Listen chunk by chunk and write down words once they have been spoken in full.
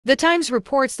The Times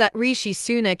reports that Rishi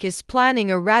Sunak is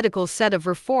planning a radical set of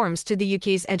reforms to the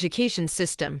UK's education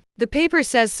system. The paper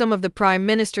says some of the Prime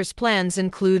Minister's plans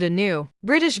include a new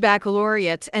British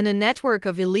baccalaureate and a network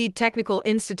of elite technical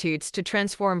institutes to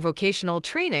transform vocational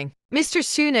training. Mr.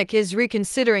 Sunak is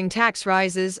reconsidering tax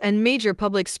rises and major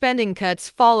public spending cuts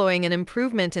following an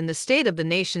improvement in the state of the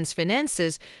nation's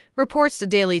finances, reports the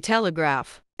Daily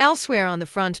Telegraph. Elsewhere on the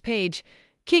front page,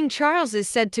 King Charles is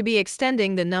said to be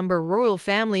extending the number of royal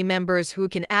family members who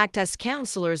can act as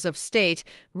councillors of state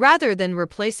rather than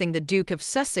replacing the Duke of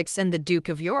Sussex and the Duke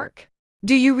of York.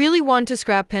 Do you really want to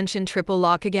scrap pension triple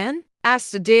lock again?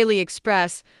 Asked the Daily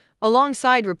Express,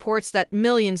 alongside reports that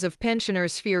millions of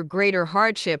pensioners fear greater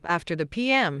hardship after the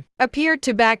PM appeared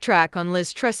to backtrack on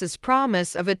Liz Truss's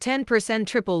promise of a 10%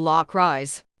 triple lock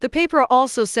rise. The paper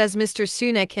also says Mr.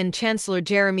 Sunak and Chancellor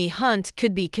Jeremy Hunt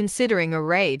could be considering a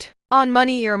raid on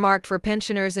money earmarked for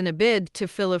pensioners in a bid to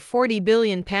fill a £40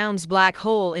 billion black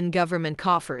hole in government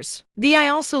coffers. The eye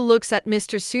also looks at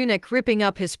Mr. Sunak ripping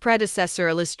up his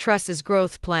predecessor Liz Truss's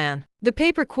growth plan. The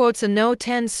paper quotes a No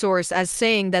 10 source as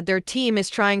saying that their team is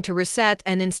trying to reset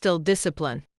and instill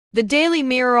discipline. The Daily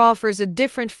Mirror offers a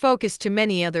different focus to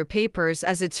many other papers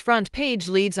as its front page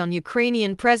leads on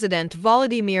Ukrainian President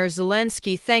Volodymyr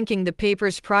Zelensky thanking the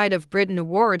paper's Pride of Britain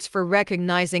Awards for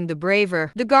recognizing the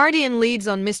braver. The Guardian leads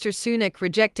on Mr. Sunak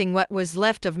rejecting what was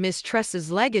left of Ms.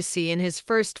 Truss's legacy in his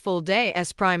first full day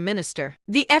as Prime Minister.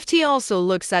 The FT also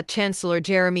looks at Chancellor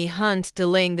Jeremy Hunt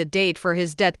delaying the date for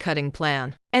his debt-cutting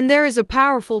plan. And there is a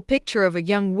powerful picture of a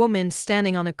young woman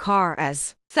standing on a car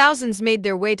as thousands made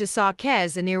their way to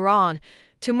Saqqez in Iran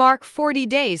to mark 40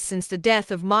 days since the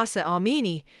death of Mahsa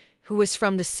Amini, who was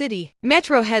from the city.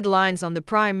 Metro headlines on the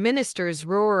Prime Minister's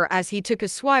roar as he took a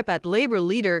swipe at Labour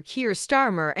leader Keir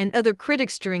Starmer and other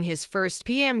critics during his first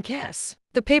PM case.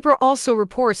 The paper also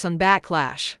reports on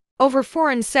backlash over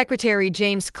Foreign Secretary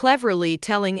James Cleverly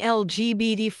telling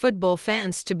LGBT football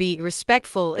fans to be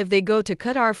respectful if they go to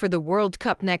Qatar for the World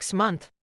Cup next month.